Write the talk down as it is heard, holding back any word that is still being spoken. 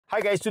Hi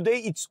guys, today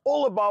it's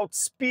all about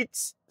speed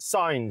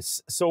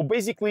signs. So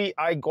basically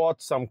I got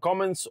some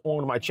comments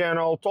on my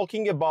channel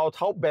talking about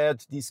how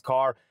bad this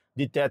car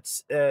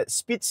detects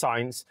speed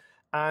signs.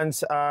 And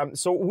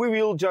so we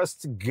will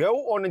just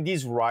go on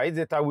this ride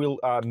that I will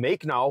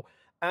make now,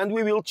 and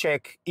we will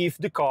check if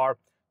the car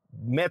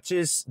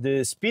matches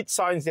the speed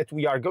signs that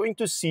we are going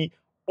to see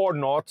or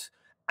not.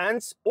 And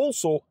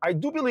also I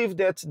do believe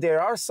that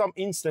there are some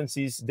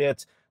instances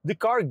that the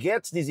car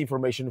gets this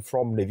information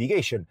from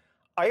navigation.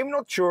 I am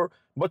not sure,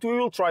 but we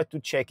will try to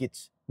check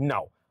it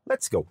now.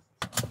 Let's go.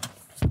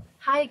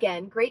 Hi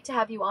again, great to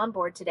have you on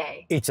board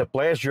today. It's a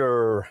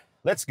pleasure.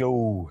 Let's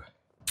go.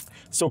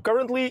 So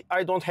currently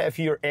I don't have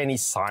here any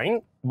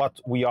sign, but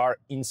we are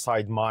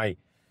inside my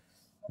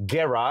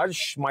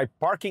garage, my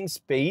parking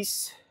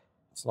space.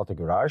 It's not a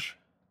garage.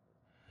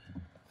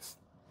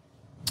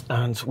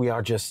 And we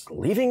are just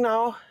leaving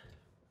now.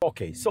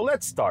 Okay, so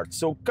let's start.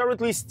 So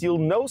currently still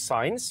no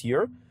signs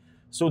here.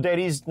 So there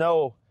is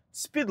no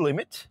speed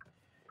limit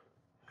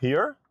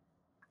here.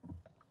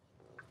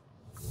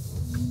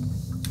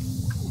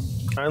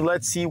 And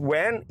let's see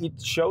when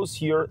it shows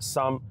here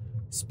some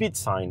speed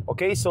sign.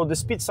 Okay, so the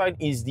speed sign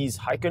is this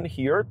icon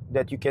here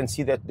that you can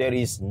see that there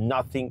is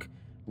nothing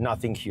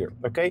here.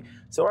 Okay,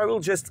 so I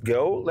will just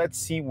go. Let's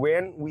see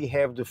when we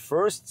have the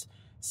first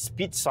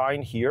speed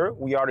sign here.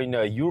 We are in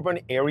a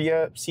urban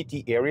area,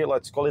 city area,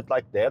 let's call it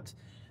like that.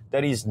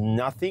 There is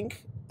nothing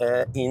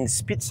in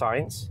speed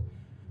signs.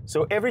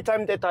 So every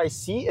time that I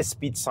see a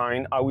speed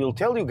sign, I will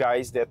tell you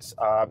guys that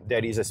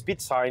there is a speed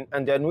sign,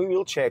 and then we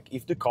will check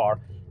if the car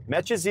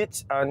matches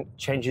it and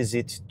changes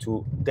it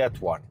to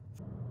that one.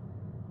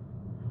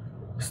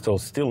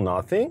 Still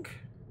nothing.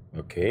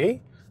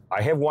 Okay,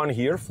 I have one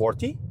here,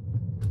 40.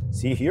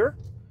 See here,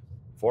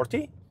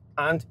 40,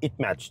 and it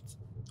matched.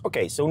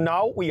 Okay, so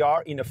now we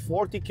are in a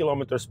 40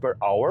 kilometers per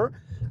hour,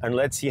 and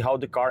let's see how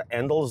the car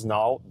handles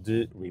now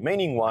the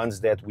remaining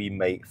ones that we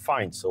may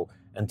find. So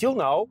until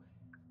now,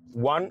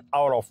 1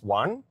 out of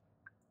 1.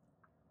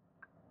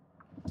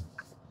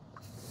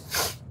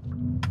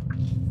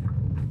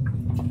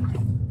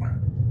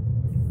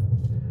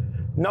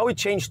 Now it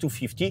changed to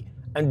 50,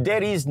 and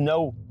there is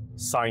no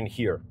sign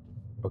here.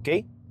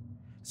 Okay,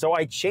 so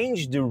I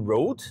changed the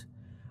road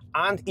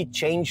and it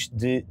changed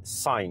the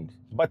sign,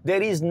 but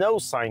there is no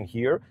sign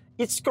here.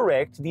 It's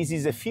correct, this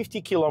is a 50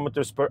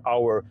 kilometers per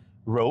hour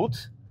road,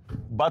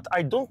 but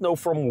I don't know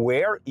from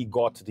where he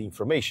got the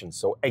information.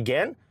 So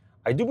again,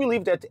 I do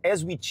believe that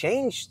as we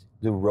changed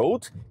the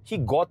road, he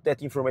got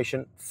that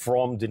information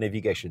from the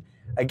navigation.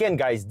 Again,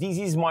 guys, this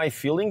is my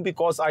feeling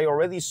because I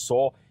already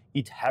saw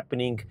it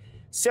happening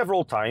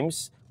several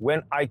times.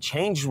 When I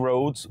change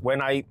roads, when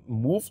I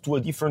move to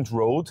a different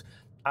road,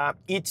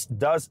 it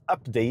does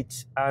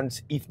update,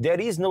 and if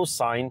there is no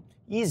sign,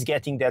 he's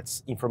getting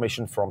that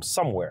information from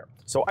somewhere.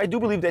 So I do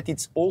believe that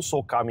it's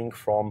also coming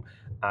from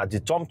the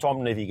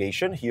TomTom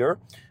navigation here,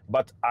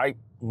 but I'm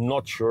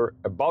not sure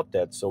about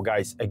that. So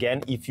guys,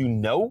 again, if you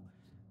know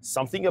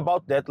something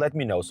about that, let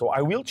me know. So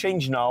I will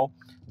change now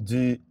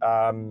the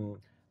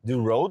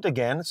road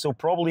again. So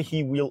probably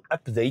he will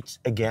update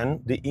again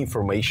the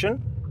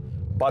information,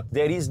 but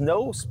there is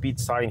no speed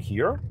sign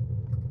here.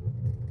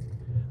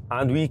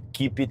 And we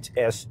keep it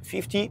as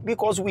 50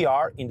 because we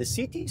are in the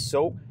city.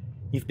 So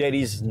if there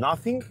is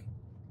nothing,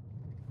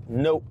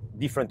 no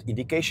different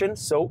indication,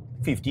 so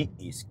 50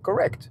 is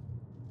correct.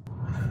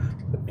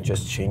 Let me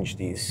just change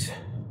this.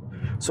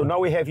 So now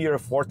we have here a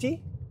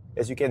 40,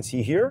 as you can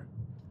see here,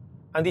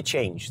 and it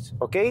changed.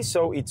 Okay,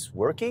 so it's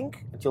working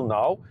until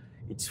now.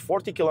 It's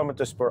 40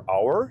 kilometers per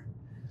hour.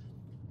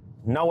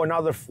 Now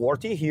another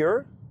 40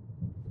 here.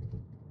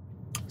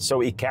 So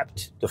it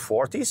kept the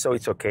 40, so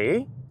it's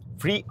okay.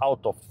 3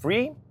 out of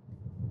 3.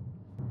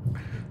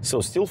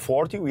 So still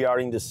 40, we are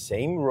in the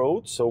same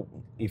road. So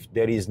if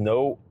there is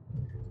no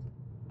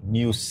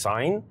new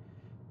sign,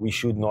 we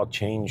should not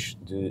change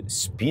the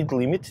speed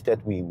limit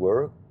that we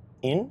were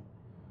in.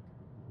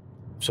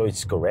 So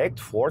it's correct,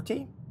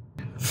 40.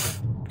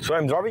 So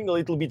I'm driving a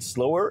little bit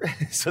slower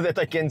so that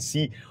I can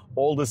see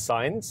all the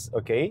signs,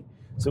 okay?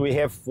 So we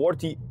have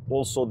 40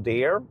 also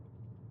there.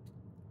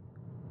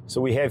 So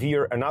we have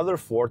here another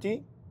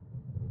 40.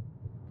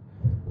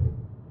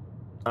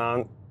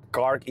 And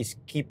car is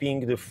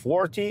keeping the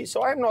 40.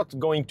 So I'm not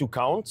going to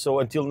count.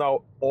 So until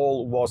now,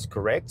 all was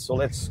correct. So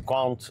let's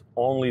count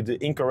only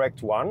the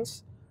incorrect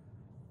ones.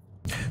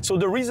 So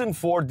the reason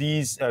for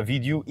this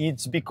video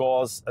is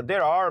because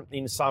there are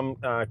in some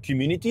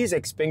communities,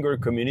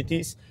 XPeng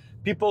communities,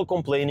 people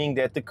complaining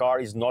that the car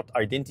is not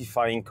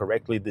identifying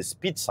correctly the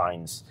speed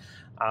signs.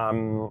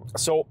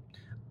 So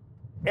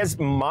as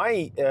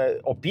my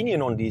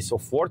opinion on this, so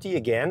 40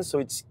 again, so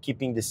it's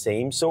keeping the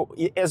same. So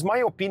as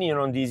my opinion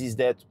on this is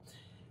that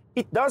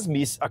it does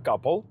miss a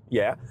couple,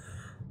 yeah,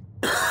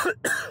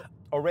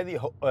 already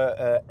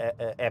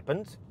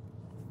happened.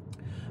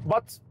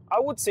 But I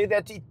would say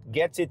that it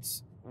gets it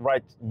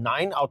right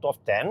 9 out of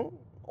 10,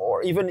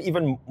 or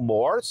even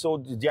more. So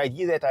the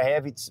idea that I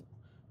have, it's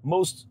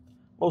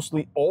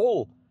mostly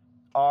all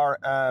are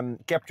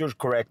captured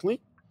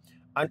correctly.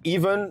 And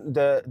even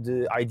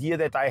the idea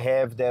that I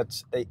have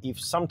that if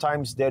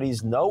sometimes there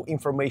is no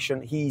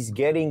information, he is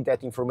getting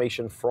that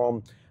information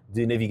from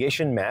the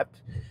navigation map.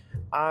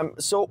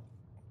 So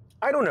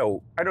I don't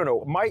know.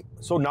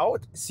 So now,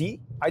 see,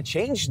 I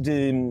changed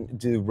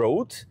the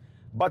road,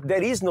 but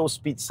there is no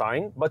speed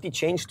sign, but it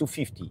changed to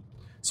 50.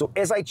 So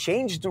as I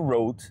change the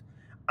road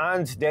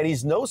and there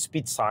is no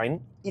speed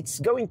sign, it's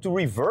going to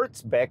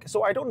revert back.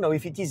 So I don't know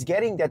if it is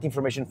getting that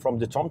information from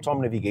the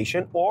TomTom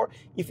navigation or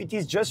if it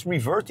is just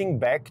reverting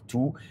back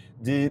to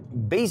the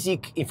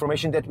basic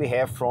information that we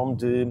have from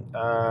the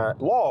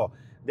law,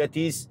 that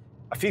is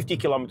 50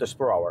 kilometers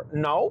per hour.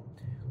 Now,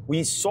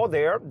 we saw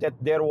there that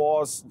there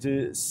was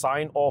the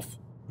sign of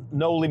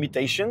no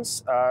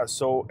limitations.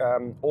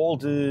 All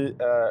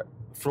the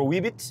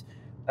prohibit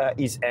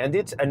is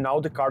ended, and now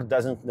the car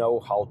doesn't know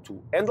how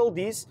to handle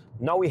this.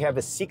 Now we have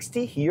a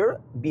 60 here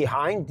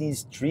behind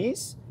these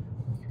trees.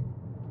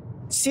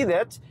 See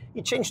that?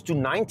 It changed to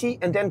 90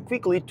 and then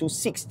quickly to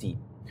 60.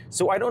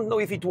 So I don't know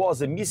if it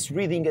was a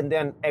misreading and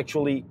then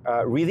actually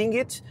reading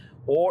it,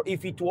 or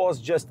if it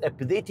was just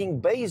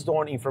updating based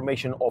on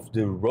information of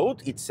the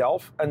road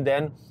itself and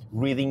then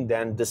reading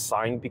then the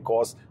sign,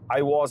 because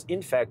I was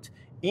in fact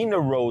in a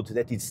road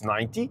that is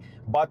 90,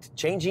 but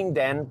changing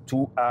then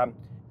to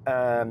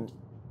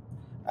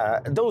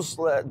those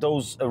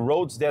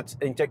roads that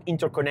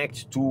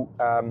interconnect to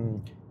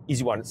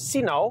easy one.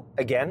 See now,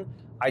 again,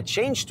 I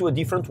changed to a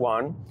different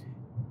one.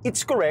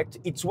 It's correct,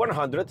 it's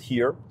 100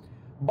 here,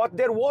 but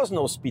there was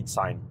no speed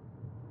sign.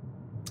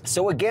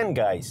 So again,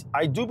 guys,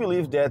 I do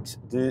believe that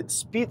the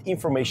speed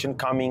information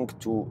coming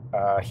to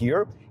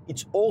here,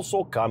 it's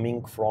also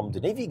coming from the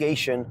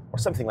navigation or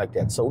something like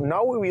that. So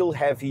now we will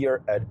have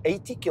here at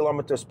 80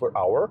 kilometers per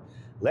hour.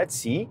 Let's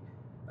see,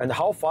 and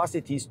how fast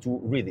it is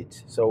to read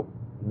it. So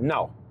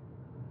now,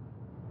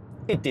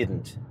 it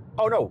didn't.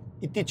 Oh no,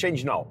 it did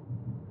change now.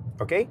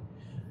 Okay,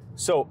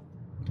 so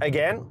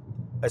again,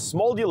 a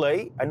small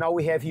delay, and now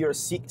we have here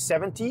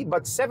 70,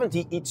 but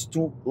 70 it's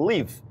to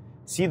leave.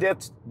 See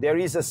that there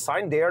is a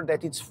sign there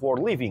that it's for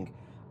leaving,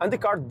 and the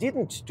car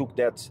didn't took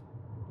that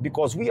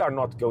because we are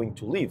not going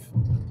to leave.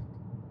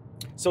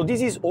 So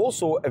this is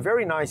also a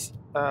very nice,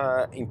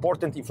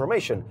 important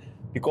information,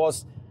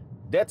 because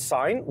that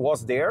sign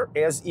was there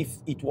as if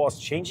it was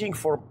changing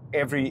for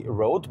every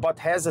road, but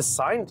has a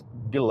sign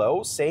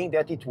below saying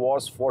that it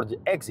was for the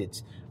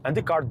exit, and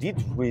the car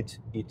did read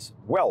it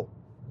well.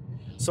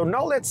 So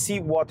now let's see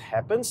what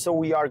happens. So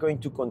we are going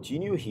to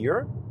continue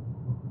here.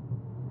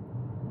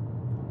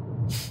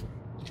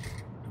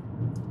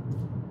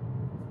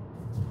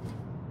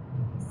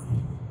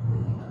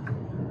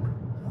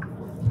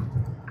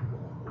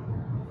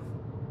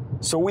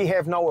 So we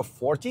have now a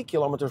 40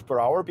 kilometers per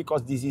hour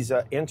because this is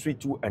an entry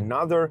to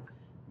another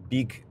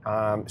big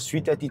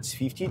street that it's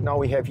 50. Now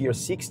we have here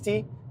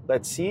 60.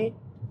 Let's see,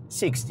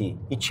 60.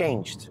 It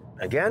changed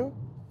again.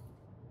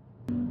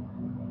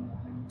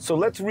 So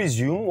let's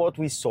resume what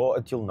we saw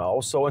until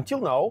now. So until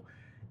now,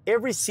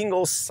 every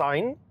single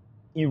sign,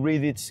 you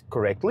read it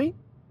correctly.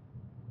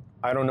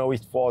 I don't know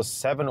if it was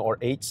 7 or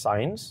 8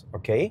 signs,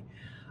 okay?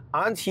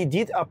 And he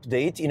did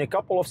update in a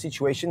couple of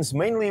situations,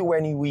 mainly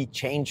when we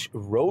change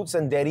roads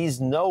and there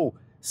is no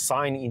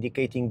sign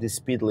indicating the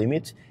speed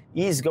limit,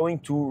 he is going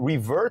to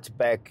revert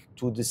back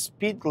to the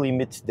speed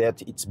limit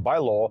that it's by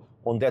law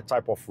on that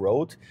type of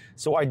road.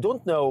 So I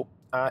don't know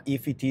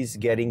if it is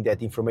getting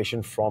that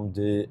information from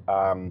the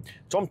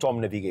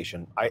TomTom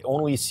navigation. I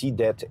only see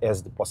that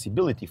as the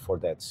possibility for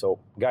that. So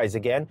guys,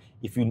 again,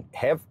 if you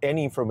have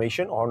any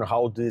information on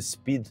how the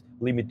speed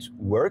limit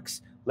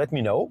works, let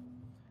me know.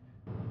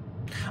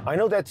 I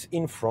know that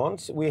in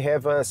front we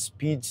have a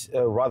speed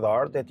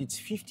radar that it's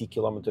 50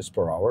 kilometers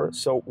per hour.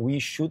 So we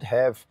should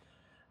have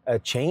a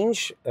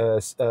change,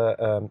 a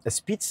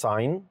speed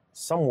sign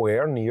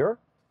somewhere near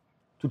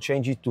to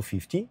change it to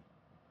 50.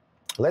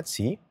 Let's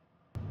see.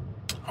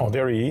 Oh,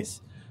 there he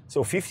is.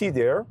 So 50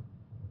 there.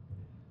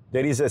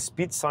 There is a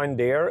speed sign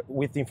there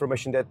with the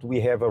information that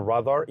we have a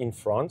radar in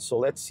front. So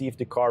let's see if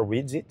the car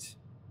reads it.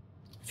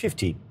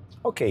 50.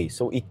 Okay,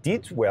 so it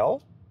did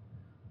well.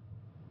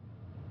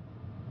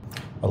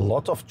 A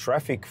lot of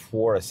traffic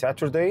for a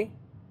Saturday.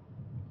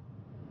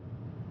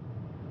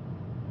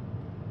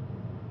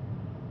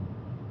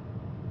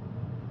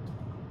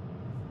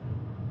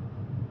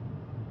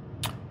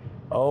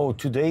 Oh,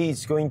 today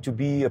it's going to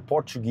be a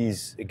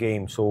Portuguese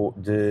game. So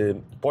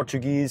the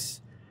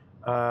Portuguese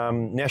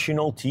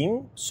national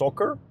team,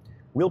 soccer,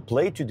 will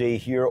play today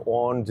here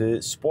on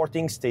the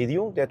Sporting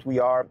Stadium that we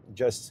are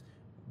just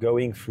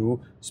going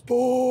through.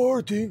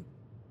 Sporting!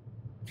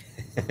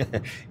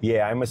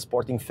 Yeah, I'm a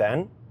Sporting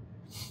fan.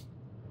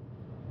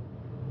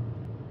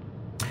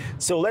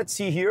 So let's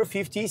see here,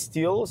 50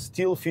 still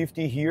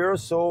 50 here,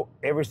 so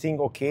everything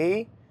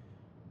okay.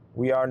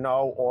 We are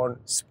now on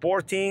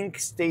Sporting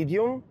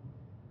Stadium.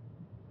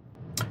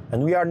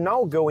 And we are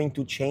now going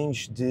to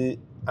change the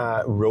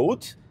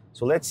road.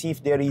 So let's see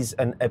if there is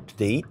an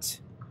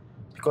update,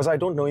 because I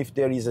don't know if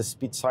there is a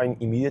speed sign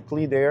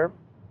immediately there.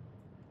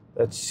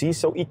 Let's see,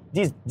 so it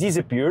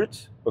disappeared,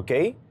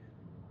 okay.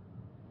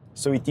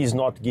 So it is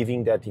not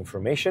giving that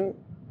information.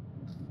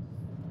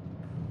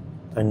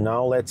 And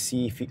now let's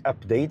see if it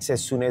updates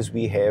as soon as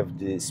we have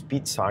the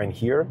speed sign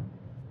here,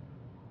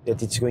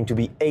 that it's going to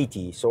be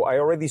 80. So I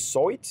already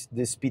saw it,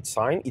 the speed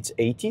sign, it's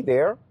 80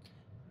 there.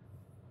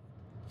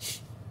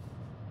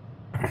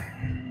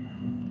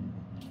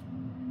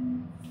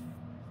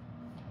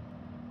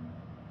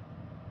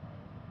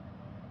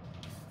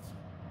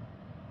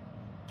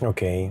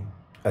 Okay,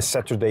 a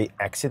Saturday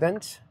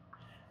accident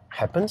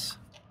happens.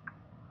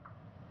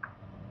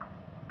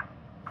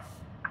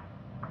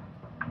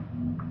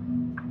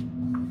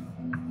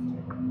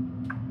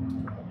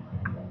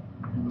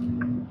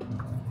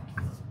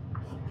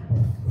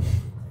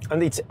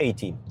 And it's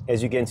 80,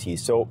 as you can see,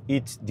 so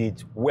it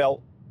did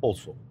well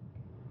also.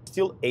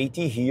 Still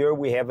 80 here,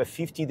 we have a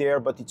 50 there,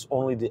 but it's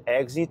only the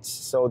exits,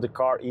 so the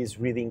car is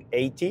reading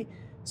 80,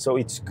 so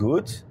it's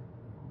good.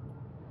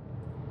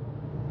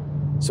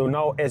 So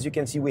now, as you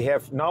can see, we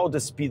have now the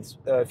speed,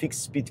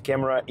 fixed speed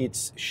camera,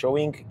 it's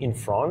showing in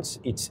front,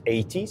 it's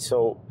 80,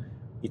 so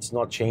it's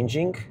not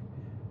changing,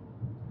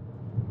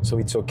 so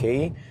it's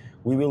okay.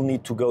 We will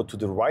need to go to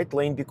the right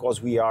lane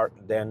because we are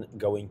then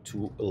going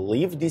to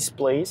leave this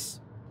place.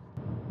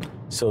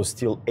 So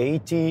still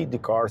 80, the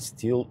car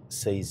still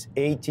says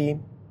 80.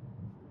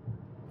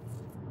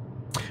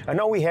 And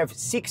now we have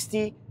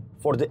 60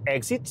 for the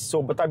exit,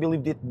 so, but I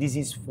believe that this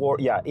is for,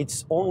 yeah,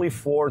 it's only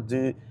for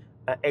the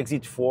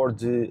exit for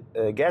the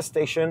gas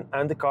station,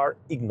 and the car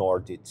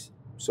ignored it.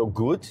 So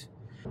good.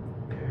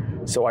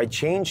 So I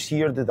changed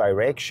here the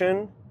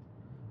direction.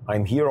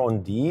 I'm here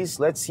on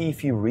these. Let's see if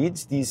he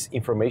reads this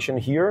information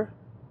here.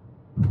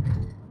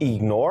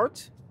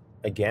 Ignored,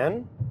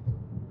 again.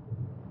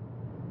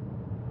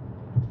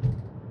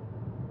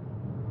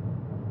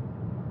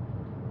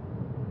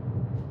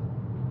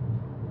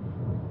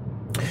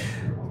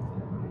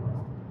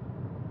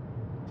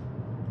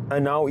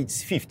 And now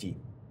it's 50.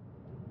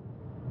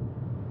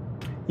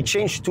 It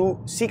changed to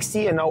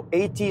 60, and now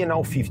 80, and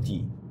now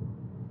 50.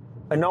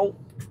 And now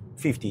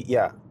 50,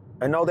 yeah.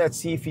 And now let's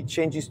see if it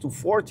changes to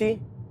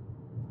 40.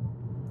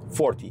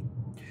 40.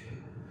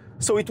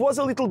 So it was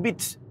a little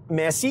bit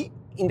messy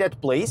in that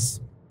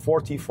place.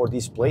 40 for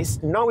this place.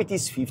 Now it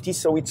is 50,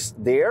 so it's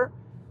there.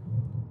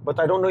 But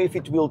I don't know if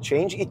it will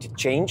change. It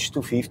changed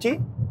to 50.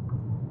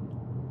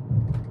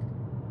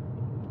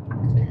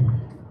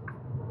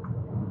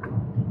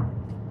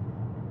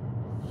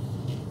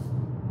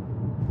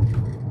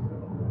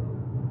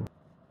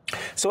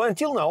 So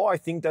until now, I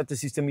think that the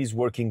system is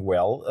working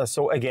well.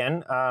 So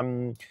again,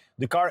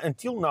 the car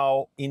until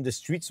now in the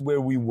streets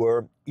where we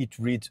were, it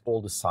read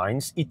all the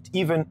signs. It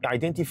even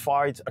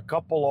identified a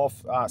couple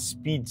of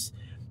speeds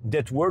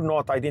that were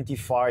not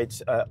identified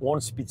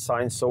on speed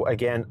signs. So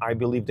again, I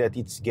believe that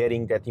it's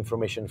getting that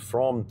information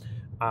from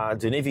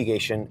the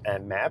navigation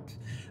map.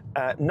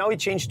 Now it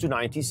changed to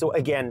 90. So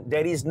again,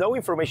 there is no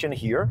information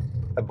here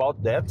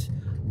about that,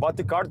 but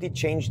the car did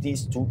change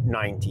this to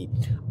 90.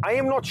 I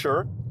am not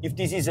sure if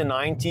this is a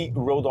 90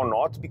 road or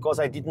not, because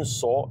I didn't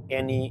saw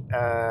any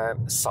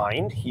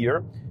sign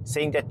here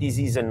saying that this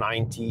is a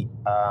 90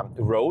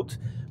 road.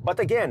 But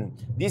again,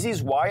 this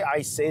is why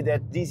I say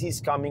that this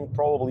is coming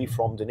probably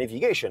from the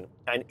navigation.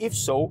 And if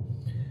so,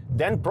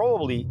 then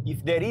probably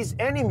if there is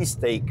any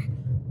mistake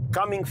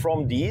coming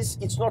from these,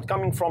 it's not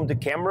coming from the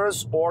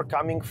cameras or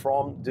coming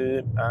from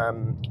the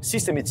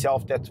system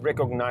itself that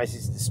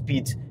recognizes the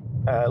speed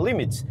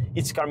limits.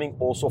 It's coming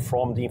also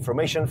from the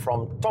information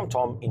from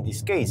TomTom in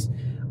this case.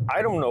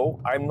 I don't know,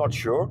 I'm not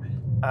sure.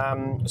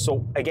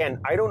 So again,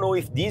 I don't know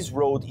if this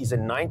road is a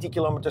 90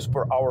 kilometers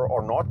per hour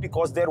or not,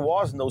 because there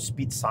was no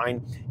speed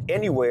sign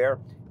anywhere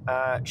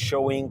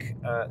showing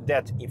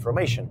that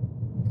information.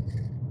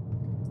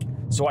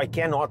 So I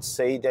cannot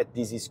say that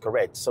this is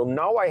correct. So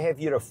now I have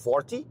here a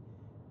 40.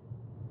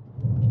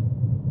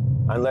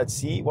 And let's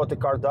see what the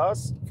car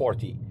does.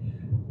 40.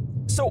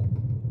 So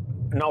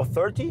now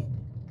 30.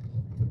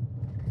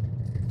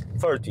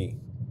 30.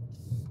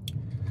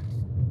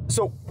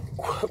 So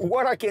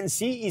what I can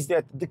see is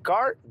that the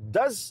car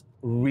does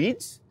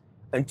read,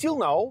 until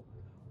now,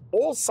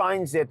 all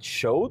signs that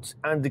showed,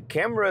 and the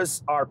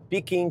cameras are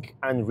picking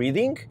and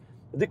reading,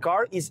 the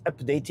car is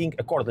updating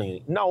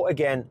accordingly. Now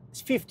again,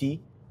 it's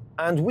 50,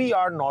 and we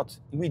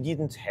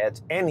didn't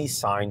have any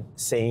sign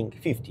saying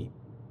 50.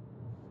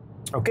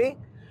 Okay?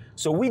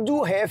 So we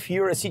do have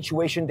here a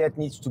situation that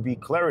needs to be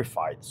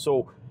clarified.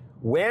 So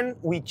when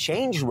we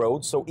change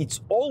roads, so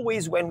it's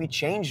always when we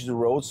change the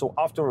road, so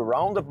after a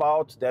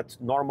roundabout, that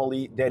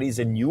normally there is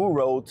a new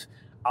road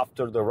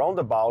after the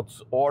roundabout,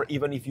 or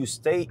even if you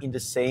stay in the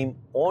same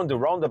on the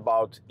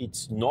roundabout,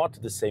 it's not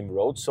the same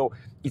road. So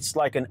it's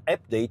like an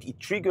update,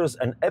 it triggers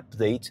an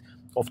update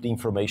of the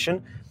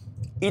information.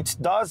 It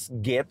does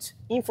get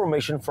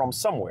information from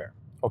somewhere,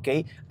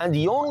 okay? And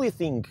the only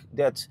thing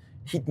that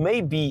it may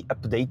be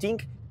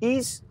updating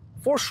is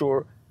for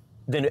sure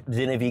the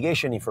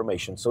navigation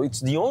information. So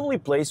it's the only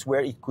place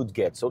where it could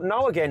get. So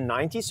now again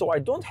 90, so I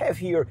don't have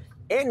here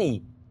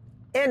any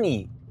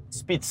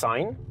speed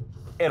sign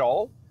at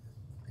all.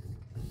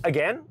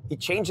 Again, it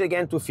changed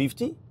again to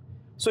 50.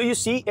 So you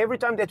see, every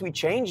time that we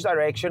change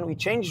direction, we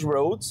change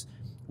roads,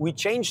 we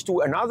change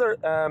to another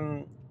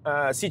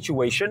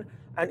situation,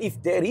 and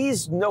if there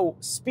is no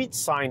speed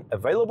sign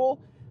available,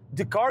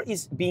 the car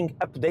is being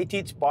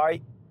updated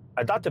by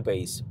a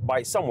database,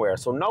 by somewhere.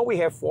 So now we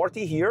have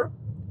 40 here,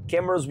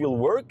 cameras will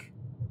work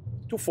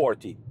to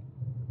 40.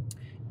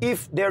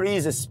 If there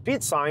is a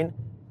speed sign,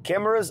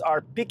 cameras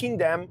are picking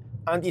them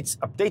and it's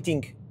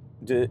updating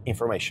the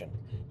information.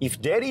 If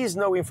there is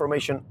no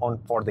information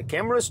for the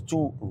cameras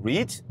to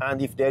read,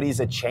 and if there is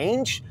a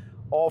change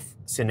of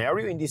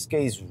scenario, in this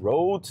case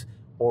road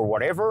or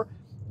whatever,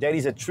 there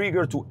is a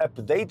trigger to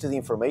update the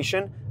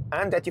information,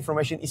 and that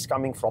information is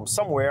coming from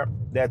somewhere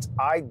that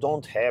I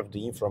don't have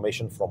the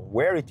information from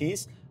where it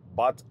is,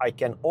 but I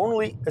can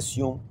only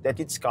assume that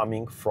it's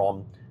coming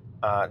from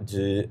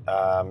the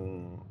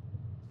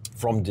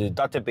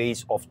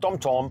database of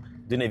TomTom,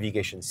 the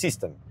navigation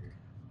system.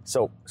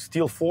 So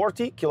still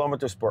 40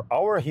 kilometers per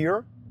hour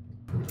here.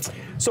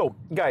 So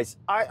guys,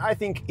 I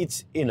think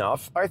it's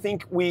enough. I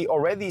think we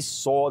already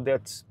saw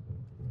that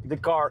the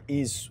car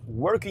is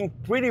working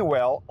pretty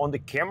well on the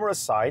camera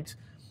side.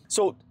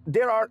 So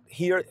there are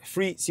here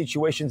 3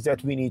 situations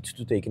that we need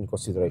to take in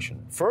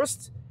consideration.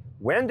 First,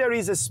 when there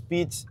is a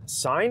speed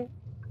sign,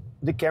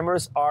 the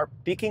cameras are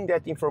picking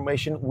that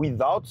information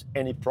without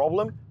any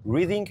problem,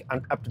 reading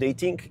and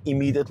updating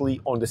immediately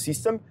on the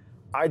system.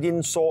 I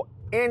didn't saw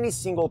any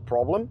single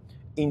problem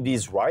in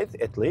this ride,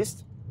 at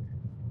least.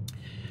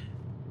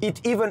 It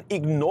even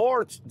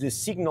ignored the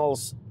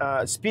signals,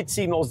 speed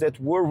signals that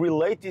were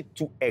related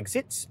to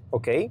exits,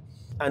 okay?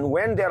 And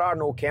when there are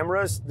no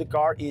cameras, the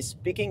car is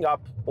picking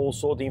up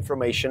also the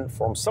information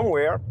from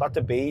somewhere,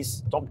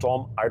 database,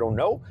 TomTom, I don't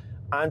know,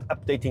 and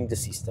updating the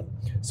system.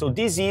 So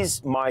this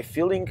is my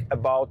feeling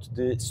about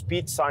the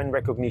speed sign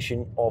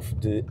recognition of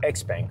the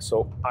XPeng.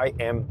 So I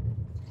am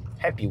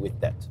happy with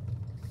that.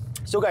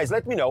 So guys,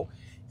 let me know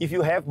if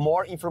you have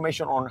more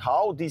information on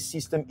how this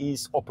system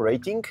is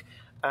operating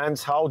and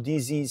how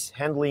this is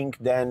handling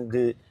then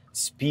the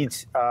speed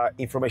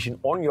information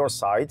on your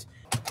side.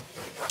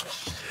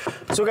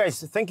 So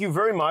guys, thank you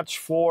very much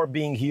for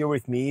being here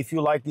with me. If you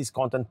like this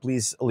content,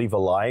 please leave a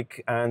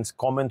like and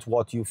comment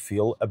what you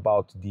feel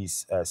about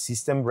this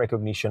system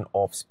recognition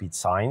of speed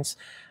signs.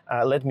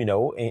 Let me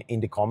know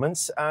in the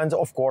comments, and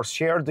of course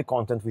share the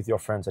content with your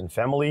friends and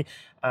family.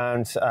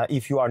 And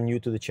if you are new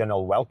to the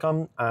channel,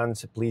 welcome, and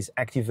please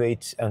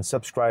activate and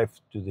subscribe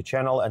to the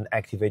channel and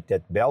activate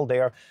that bell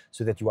there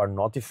so that you are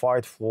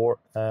notified for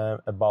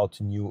about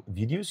new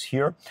videos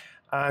here.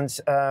 And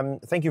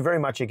thank you very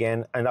much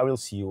again, and I will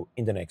see you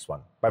in the next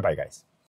one. Bye-bye, guys.